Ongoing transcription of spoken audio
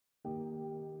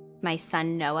My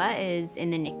son Noah is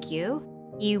in the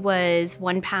NICU. He was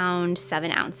 1 pound, 7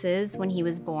 ounces when he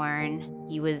was born.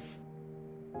 He was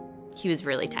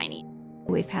really tiny.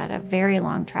 We've had a very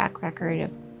long track record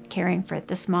of caring for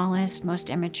the smallest,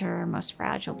 most immature, most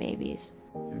fragile babies.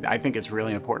 I think it's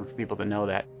really important for people to know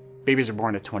that babies are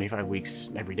born at 25 weeks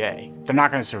every day. They're not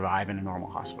going to survive in a normal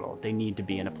hospital. They need to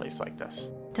be in a place like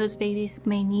this. Those babies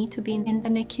may need to be in the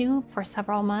NICU for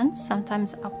several months,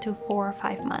 sometimes up to 4 or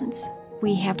 5 months.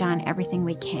 We have done everything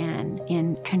we can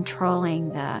in controlling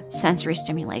the sensory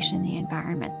stimulation in the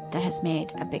environment that has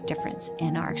made a big difference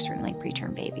in our extremely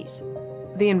preterm babies.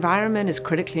 The environment is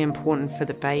critically important for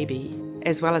the baby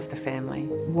as well as the family.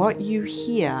 What you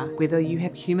hear, whether you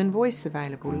have human voice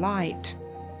available, light,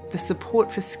 the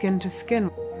support for skin to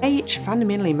skin, they each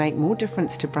fundamentally make more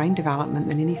difference to brain development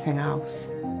than anything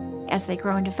else. As they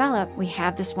grow and develop, we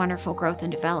have this wonderful growth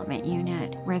and development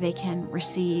unit where they can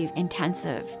receive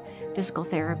intensive physical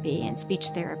therapy and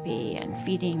speech therapy and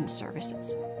feeding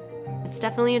services. It's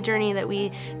definitely a journey that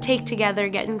we take together,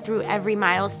 getting through every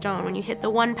milestone. When you hit the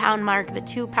 1 pound mark, the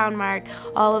 2 pound mark,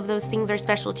 all of those things are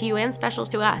special to you and special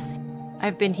to us.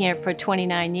 I've been here for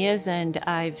 29 years and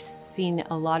I've seen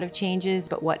a lot of changes,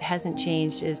 but what hasn't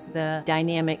changed is the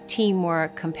dynamic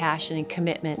teamwork, compassion, and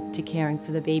commitment to caring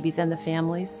for the babies and the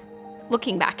families.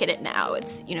 Looking back at it now,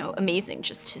 it's, amazing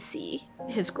just to see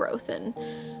his growth and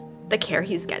the care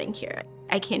he's getting here.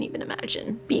 I can't even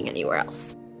imagine being anywhere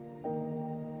else.